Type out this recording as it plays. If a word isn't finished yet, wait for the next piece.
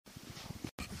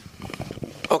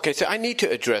Okay, so I need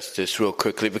to address this real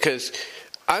quickly because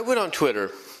I went on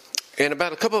Twitter, and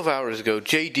about a couple of hours ago,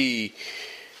 JD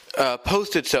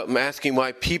posted something asking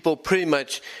why people pretty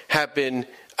much have been,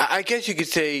 I guess you could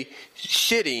say,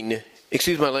 shitting,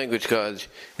 excuse my language, God,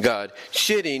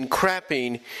 shitting,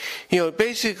 crapping,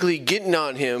 basically getting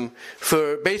on him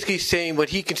for basically saying what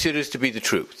he considers to be the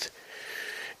truth.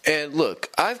 And look,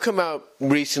 I've come out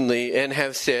recently and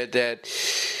have said that,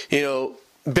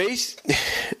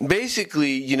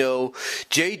 basically,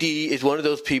 JD is one of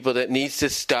those people that needs to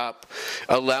stop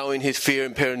allowing his fear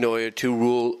and paranoia to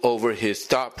rule over his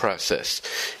thought process.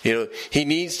 He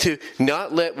needs to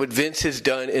not let what Vince has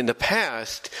done in the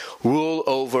past rule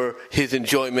over his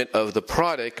enjoyment of the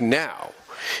product now.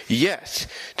 Yes,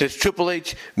 does Triple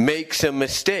H make some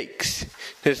mistakes?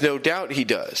 There's no doubt he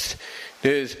does.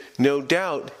 There's no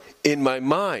doubt in my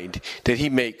mind that he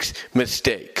makes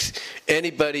mistakes.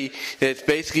 Anybody that's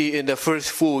basically in the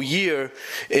first full year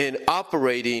in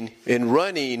operating and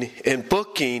running and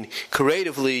booking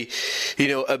creatively,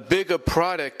 a bigger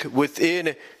product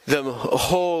within the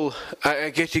whole, I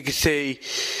guess you could say,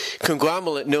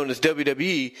 conglomerate known as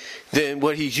WWE than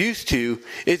what he's used to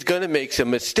is going to make some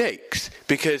mistakes.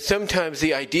 Because sometimes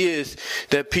the ideas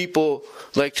that people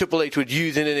like Triple H would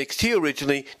use in NXT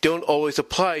originally don't always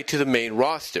apply to the main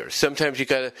roster. Sometimes you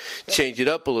got to change it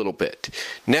up a little bit.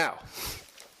 Now,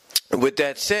 with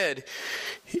that said,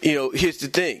 here's the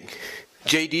thing.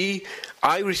 JD,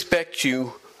 I respect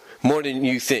you more than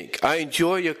you think. I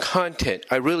enjoy your content.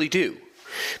 I really do.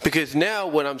 Because now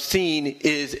what I'm seeing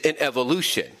is an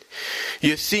evolution.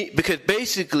 You see, because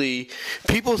basically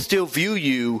people still view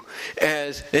you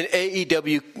as an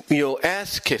AEW,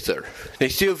 ass kisser. They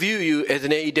still view you as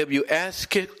an AEW ass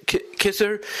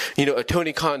kisser, a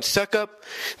Tony Khan suck up.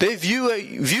 They view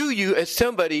you as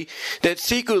somebody that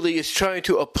secretly is trying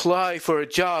to apply for a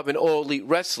job in All Elite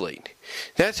Wrestling.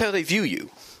 That's how they view you.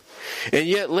 And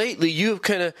yet lately you've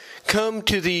kind of come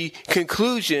to the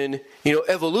conclusion,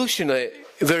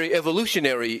 very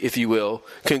evolutionary, if you will,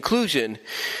 conclusion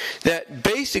that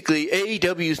basically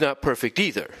AEW is not perfect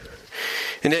either.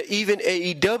 And that even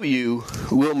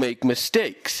AEW will make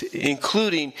mistakes,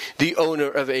 including the owner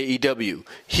of AEW.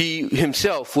 He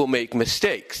himself will make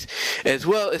mistakes, as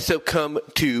well as succumb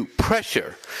to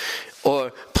pressure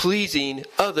or pleasing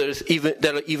others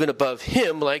that are even above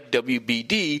him, like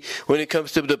WBD, when it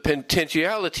comes to the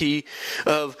potentiality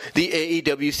of the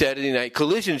AEW Saturday Night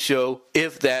Collision show,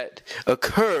 if that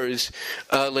occurs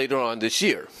later on this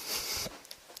year.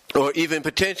 Or even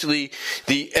potentially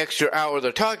the extra hour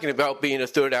they're talking about being a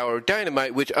third hour of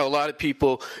Dynamite, which a lot of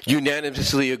people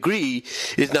unanimously agree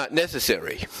is not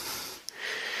necessary.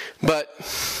 But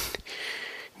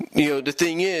the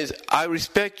thing is, I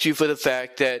respect you for the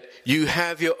fact that you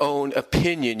have your own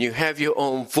opinion, you have your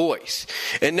own voice,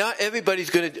 and not everybody's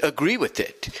going to agree with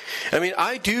it. I mean,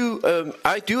 I do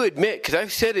admit, because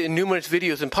I've said it in numerous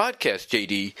videos and podcasts,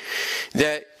 JD,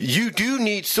 that you do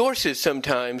need sources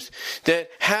sometimes that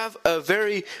have a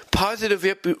very positive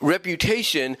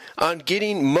reputation on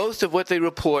getting most of what they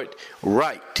report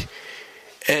right.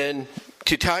 And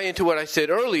to tie into what I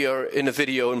said earlier in the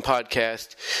video and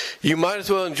podcast, you might as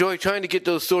well enjoy trying to get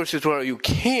those sources where you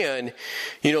can,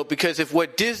 because if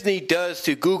what Disney does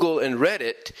to Google and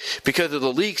Reddit, because of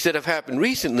the leaks that have happened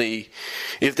recently,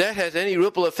 if that has any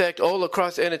ripple effect all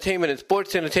across entertainment and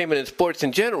sports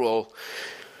in general,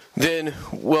 then,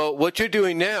 well, what you're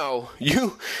doing now,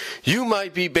 you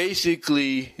might be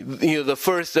basically, the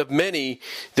first of many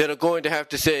that are going to have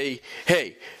to say,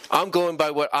 hey, I'm going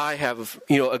by what I have,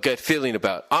 a gut feeling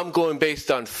about. I'm going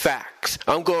based on facts.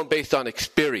 I'm going based on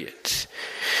experience.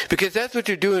 Because that's what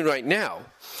you're doing right now.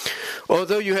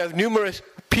 Although you have numerous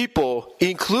people,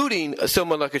 including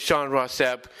someone like a Sean Ross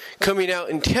Sapp, coming out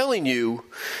and telling you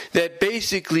that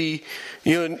basically,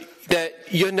 that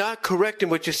you're not correct in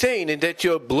what you're saying and that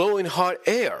you're blowing hot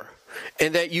air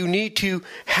and that you need to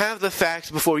have the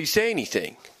facts before you say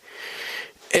anything.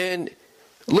 And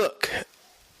look,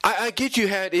 I get you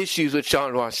had issues with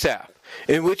Sean Ross Sapp,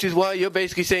 and which is why you're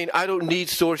basically saying I don't need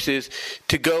sources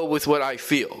to go with what I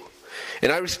feel.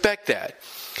 And I respect that.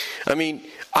 I mean,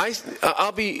 here's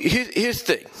the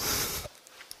thing.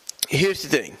 Here's the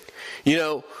thing.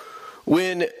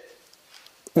 When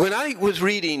I was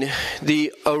reading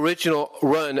the original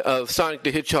run of Sonic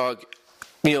the Hedgehog,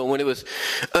 when it was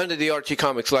under the Archie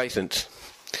Comics license,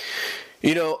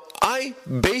 I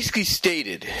basically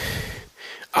stated,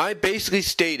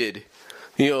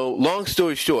 long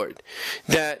story short,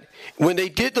 that when they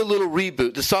did the little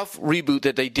reboot, the soft reboot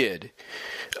that they did,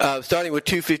 starting with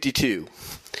 252,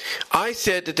 I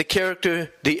said that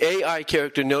the AI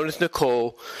character known as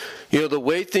Nicole, the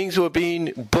way things were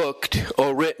being booked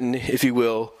or written, if you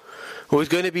will, was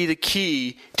going to be the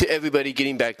key to everybody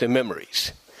getting back their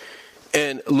memories.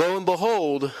 And lo and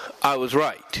behold, I was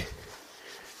right.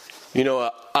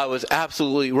 I was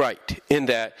absolutely right in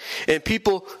that. And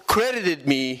people credited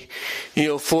me,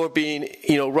 for being,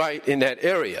 right in that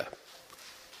area.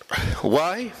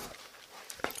 Why?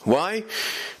 Why?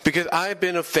 Because I've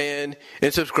been a fan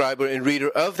and subscriber and reader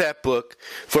of that book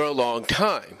for a long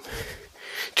time.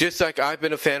 Just like I've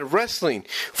been a fan of wrestling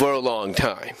for a long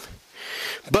time.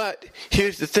 But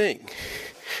here's the thing.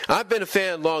 I've been a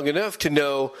fan long enough to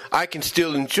know I can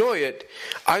still enjoy it.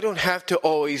 I don't have to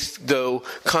always, though,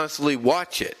 constantly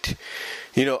watch it.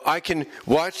 I can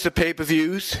watch the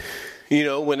pay-per-views,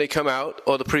 when they come out,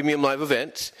 or the premium live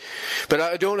events. But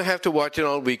I don't have to watch it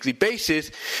on a weekly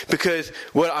basis, because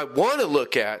what I want to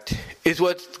look at is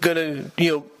what's going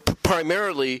to,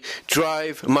 primarily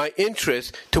drive my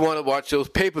interest to want to watch those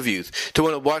pay-per-views, to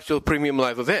want to watch those premium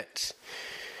live events.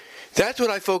 That's what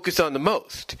I focus on the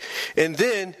most. And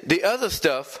then the other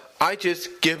stuff, I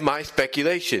just give my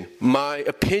speculation, my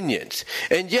opinions.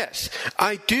 And yes,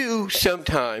 I do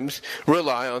sometimes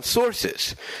rely on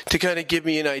sources to kind of give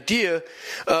me an idea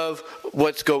of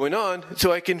what's going on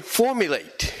so I can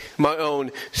formulate my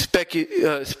own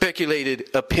speculated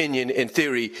opinion and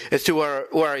theory as to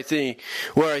where I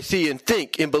see and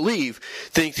think and believe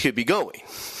things could be going.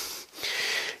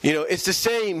 It's the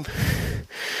same.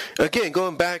 Again,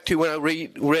 going back to when I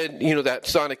read that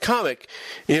Sonic comic,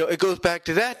 it goes back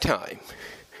to that time,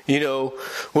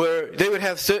 where they would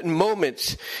have certain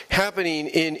moments happening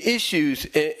in issues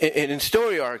and in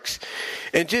story arcs,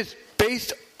 and just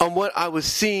based on what I was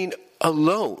seeing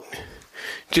alone,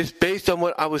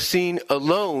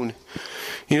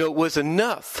 was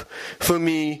enough for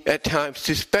me at times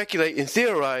to speculate and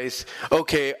theorize,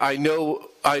 okay, I know,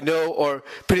 or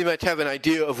pretty much have an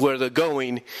idea of where they're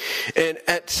going. And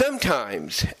at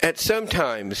sometimes,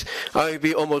 I would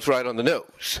be almost right on the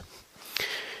nose.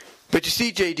 But you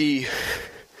see, JD,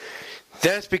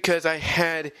 that's because I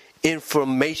had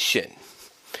information.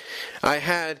 I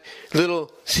had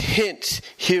little hints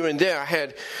here and there. I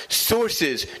had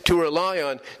sources to rely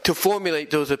on to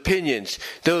formulate those opinions,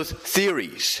 those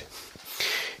theories.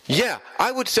 Yeah,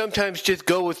 I would sometimes just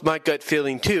go with my gut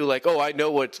feeling too, like, oh, I know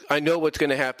what's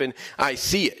going to happen. I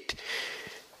see it.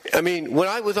 I mean, when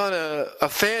I was on a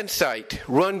fan site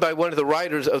run by one of the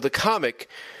writers of the comic,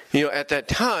 at that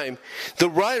time, the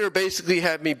writer basically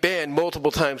had me banned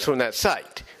multiple times from that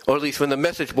site, or at least from the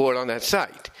message board on that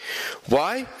site.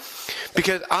 Why?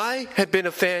 Because I had been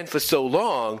a fan for so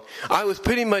long, I was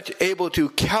pretty much able to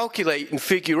calculate and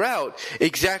figure out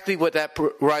exactly what that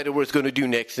writer was going to do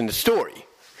next in the story.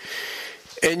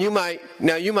 And you might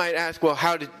ask, well,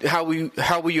 how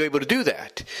were you able to do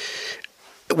that?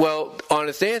 Well,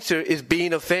 honest answer is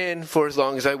being a fan for as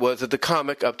long as I was of the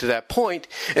comic up to that point,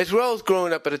 as well as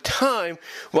growing up at a time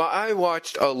while I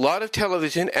watched a lot of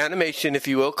television, animation, if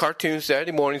you will, cartoons,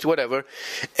 Saturday mornings, whatever,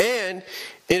 and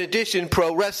in addition,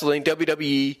 pro wrestling,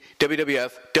 WWE,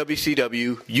 WWF,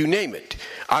 WCW, you name it.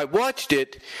 I watched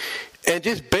it, and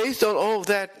just based on all of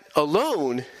that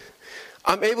alone,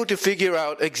 I'm able to figure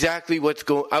out exactly what's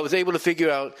going. I was able to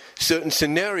figure out certain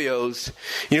scenarios,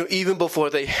 even before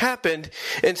they happened,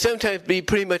 and sometimes be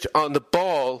pretty much on the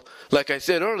ball, like I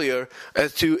said earlier,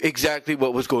 as to exactly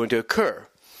what was going to occur.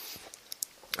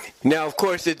 Now, of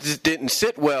course, it just didn't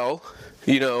sit well,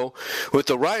 with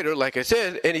the writer, like I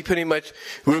said, and he pretty much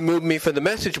removed me from the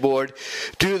message board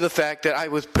due to the fact that I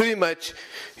was pretty much,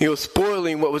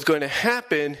 spoiling what was going to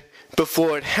happen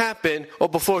before it happened, or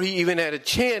before he even had a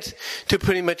chance to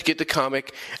pretty much get the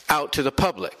comic out to the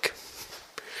public.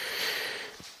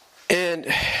 And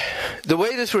the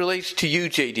way this relates to you,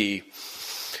 JD,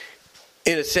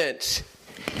 in a sense,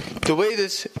 the way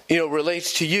this,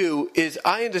 relates to you is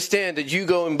I understand that you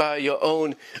going by your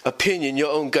own opinion,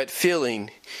 your own gut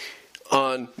feeling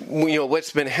on,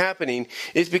 what's been happening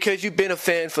is because you've been a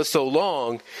fan for so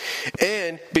long,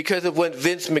 and because of what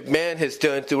Vince McMahon has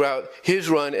done throughout his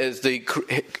run as the,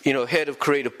 head of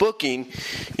creative booking,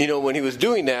 when he was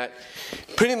doing that.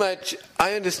 Pretty much,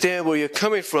 I understand where you're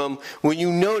coming from when you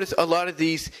notice a lot of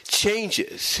these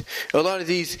changes, a lot of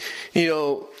these,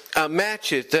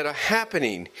 matches that are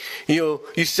happening. You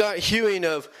start hearing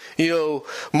of,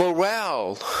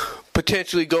 morale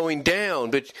potentially going down,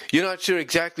 but you're not sure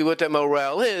exactly what that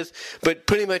morale is, but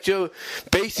pretty much you're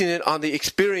basing it on the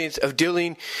experience of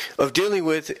dealing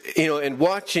with, and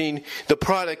watching the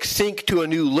product sink to a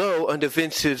new low under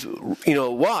Vince's,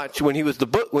 watch when he was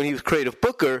creative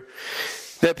booker.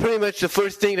 That pretty much the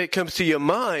first thing that comes to your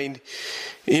mind,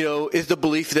 is the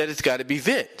belief that it's got to be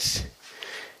Vince.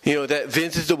 that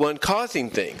Vince is the one causing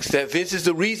things. That Vince is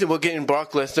the reason we're getting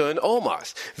Brock Lesnar and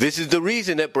Omos. This is the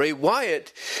reason that Bray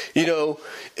Wyatt,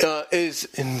 is,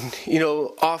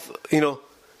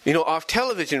 off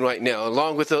television right now,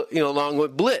 along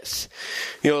with Bliss,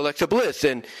 Alexa Bliss,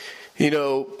 and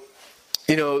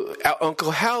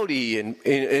Uncle Howdy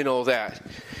and all that.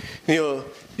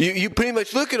 You pretty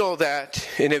much look at all that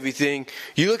and everything.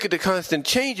 You look at the constant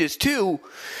changes too,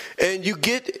 and you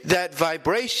get that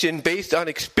vibration based on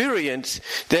experience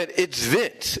that it's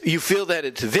Vince. You feel that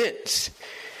it's Vince.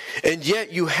 And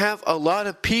yet you have a lot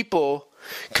of people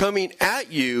coming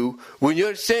at you when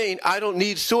you're saying, I don't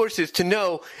need sources to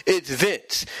know it's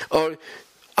Vince. Or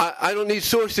I don't need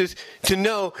sources to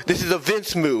know this is a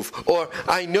Vince move, or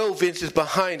I know Vince is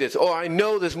behind this, or I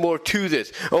know there's more to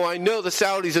this, or I know the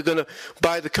Saudis are going to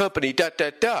buy the company,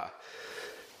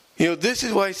 This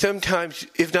is why sometimes,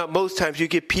 if not most times, you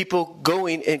get people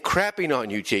going and crapping on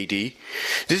you, JD.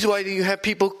 This is why you have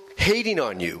people hating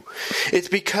on you. It's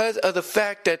because of the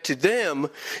fact that to them,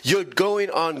 you're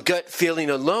going on gut feeling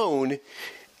alone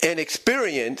and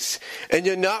experience, and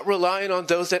you're not relying on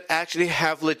those that actually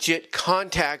have legit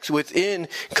contacts within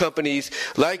companies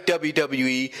like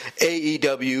WWE,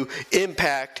 AEW,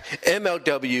 Impact,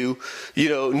 MLW,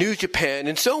 New Japan,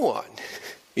 and so on.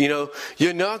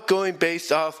 You're not going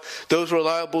based off those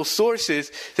reliable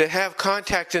sources that have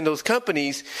contacts in those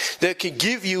companies that can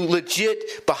give you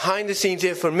legit behind-the-scenes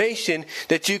information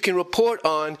that you can report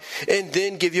on and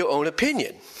then give your own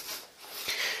opinion.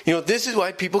 This is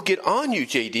why people get on you,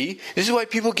 JD. This is why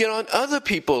people get on other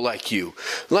people like you.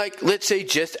 Like, let's say,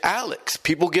 just Alex.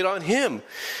 People get on him,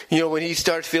 when he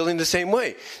starts feeling the same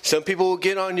way. Some people will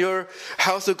get on your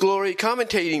House of Glory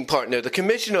commentating partner, the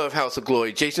commissioner of House of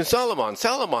Glory, Jason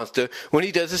Salamonster, when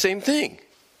he does the same thing.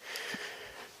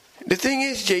 The thing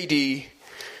is, JD,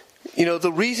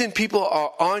 the reason people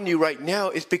are on you right now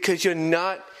is because you're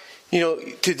not,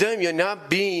 to them, you're not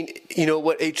being,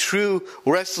 what a true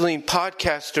wrestling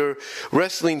podcaster,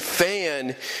 wrestling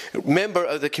fan, member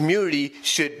of the community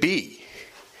should be.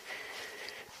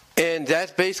 And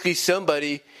that's basically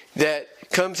somebody that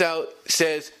comes out,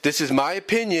 says, this is my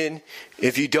opinion.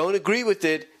 If you don't agree with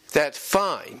it, that's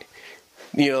fine.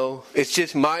 It's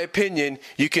just my opinion.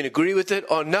 You can agree with it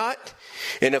or not.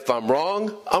 And if I'm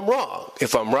wrong, I'm wrong.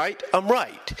 If I'm right, I'm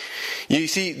right. You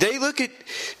see, they look at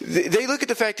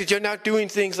the fact that you're not doing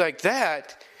things like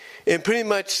that and pretty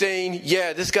much saying,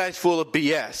 yeah, this guy's full of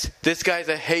BS. This guy's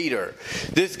a hater.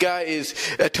 This guy is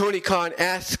a Tony Khan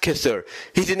ass kisser.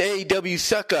 He's an AEW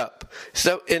suck up,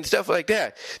 and stuff like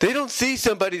that. They don't see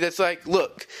somebody that's like,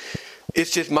 look,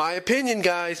 it's just my opinion,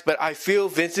 guys, but I feel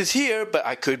Vince is here, but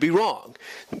I could be wrong.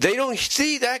 They don't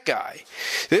see that guy.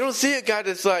 They don't see a guy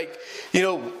that's like,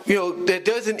 that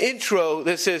does an intro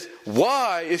that says,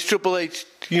 why is Triple H,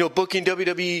 booking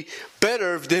WWE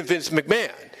better than Vince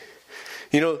McMahon?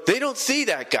 They don't see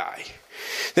that guy.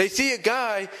 They see a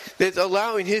guy that's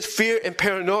allowing his fear and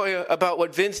paranoia about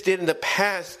what Vince did in the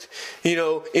past,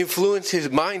 influence his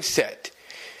mindset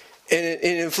and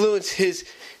influence his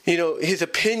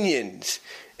opinions,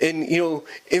 and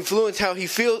influence how he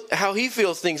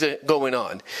feels things are going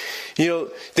on. They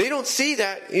don't see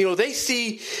that. They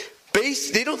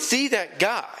don't see that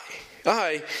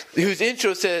guy whose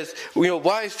intro says,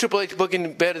 why is Triple H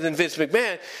booking better than Vince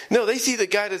McMahon? No, they see the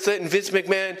guy that's letting Vince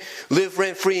McMahon live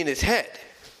rent free in his head.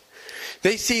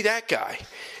 They see that guy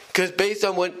because based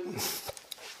on what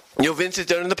Vince has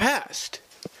done in the past.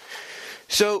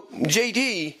 So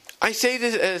JD, I say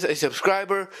this as a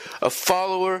subscriber, a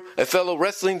follower, a fellow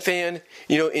wrestling fan,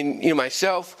 in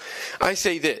myself. I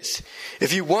say this: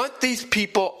 if you want these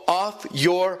people off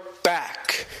your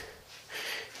back,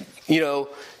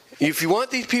 if you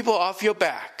want these people off your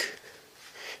back,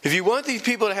 if you want these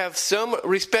people to have some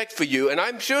respect for you, and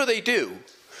I'm sure they do,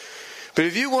 but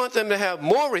if you want them to have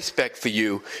more respect for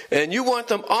you, and you want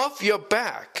them off your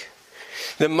back,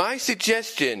 then my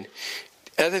suggestion,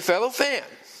 as a fellow fan,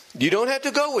 you don't have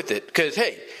to go with it, because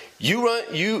hey, you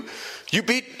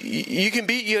can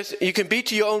beat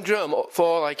to your own drum for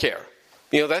all I care.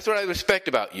 That's what I respect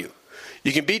about you.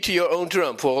 You can beat to your own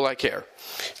drum for all I care.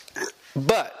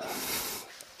 But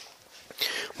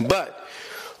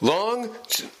long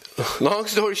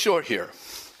story short here,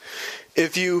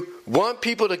 if you want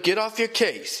people to get off your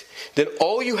case, then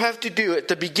all you have to do at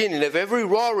the beginning of every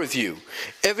Raw review,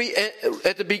 at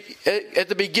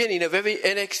the beginning of every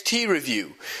NXT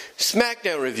review,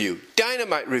 SmackDown review,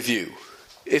 Dynamite review,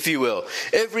 if you will,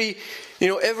 every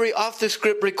off the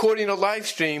script recording or live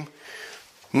stream,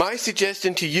 my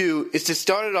suggestion to you is to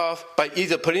start it off by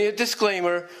either putting a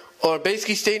disclaimer or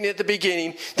basically stating at the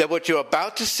beginning that what you're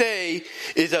about to say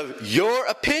is of your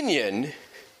opinion,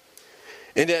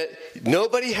 and that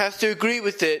nobody has to agree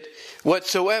with it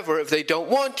whatsoever if they don't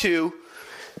want to,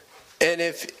 and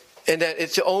that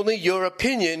it's only your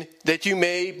opinion that you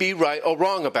may be right or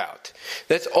wrong about.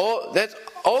 That's all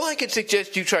I can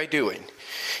suggest you try doing.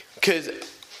 Because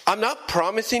I'm not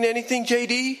promising anything,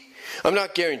 JD. I'm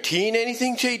not guaranteeing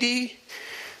anything, JD.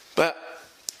 But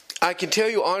I can tell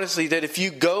you honestly that if you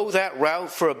go that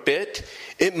route for a bit,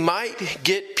 it might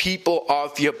get people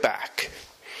off your back.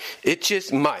 It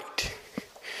just might.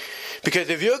 Because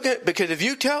if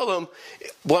you tell them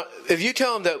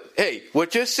that, hey,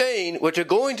 what you're saying, what you're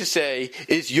going to say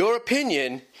is your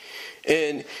opinion,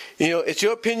 and it's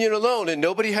your opinion alone, and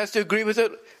nobody has to agree with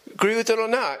it or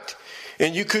not,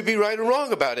 and you could be right or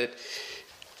wrong about it.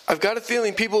 I've got a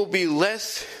feeling people will be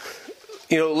less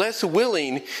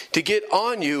willing to get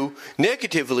on you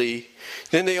negatively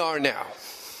than they are now.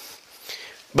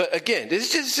 But again, this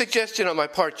is just a suggestion on my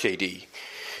part, JD.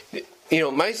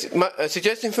 My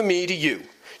suggestion from me to you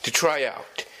to try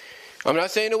out. I'm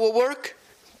not saying it will work,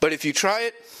 but if you try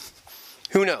it,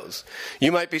 who knows?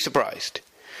 You might be surprised.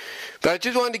 But I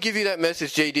just wanted to give you that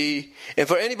message, JD. And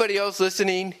for anybody else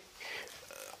listening,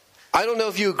 I don't know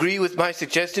if you agree with my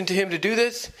suggestion to him to do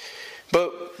this,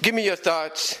 but give me your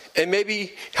thoughts and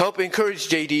maybe help encourage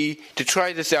JD to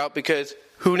try this out, because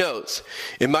who knows?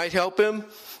 It might help him,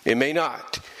 it may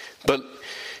not. But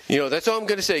that's all I'm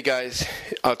going to say, guys.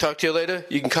 I'll talk to you later.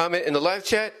 You can comment in the live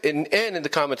chat and in the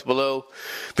comments below.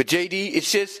 But JD,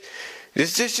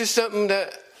 this is just something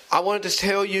that I wanted to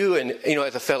tell you, and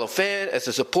as a fellow fan, as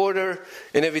a supporter,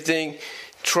 and everything.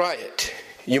 Try it.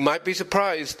 You might be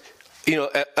surprised,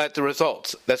 at the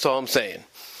results. That's all I'm saying.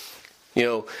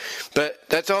 But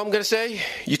that's all I'm going to say.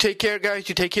 You take care, guys.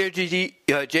 You take care,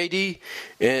 JD,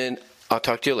 and I'll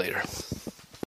talk to you later.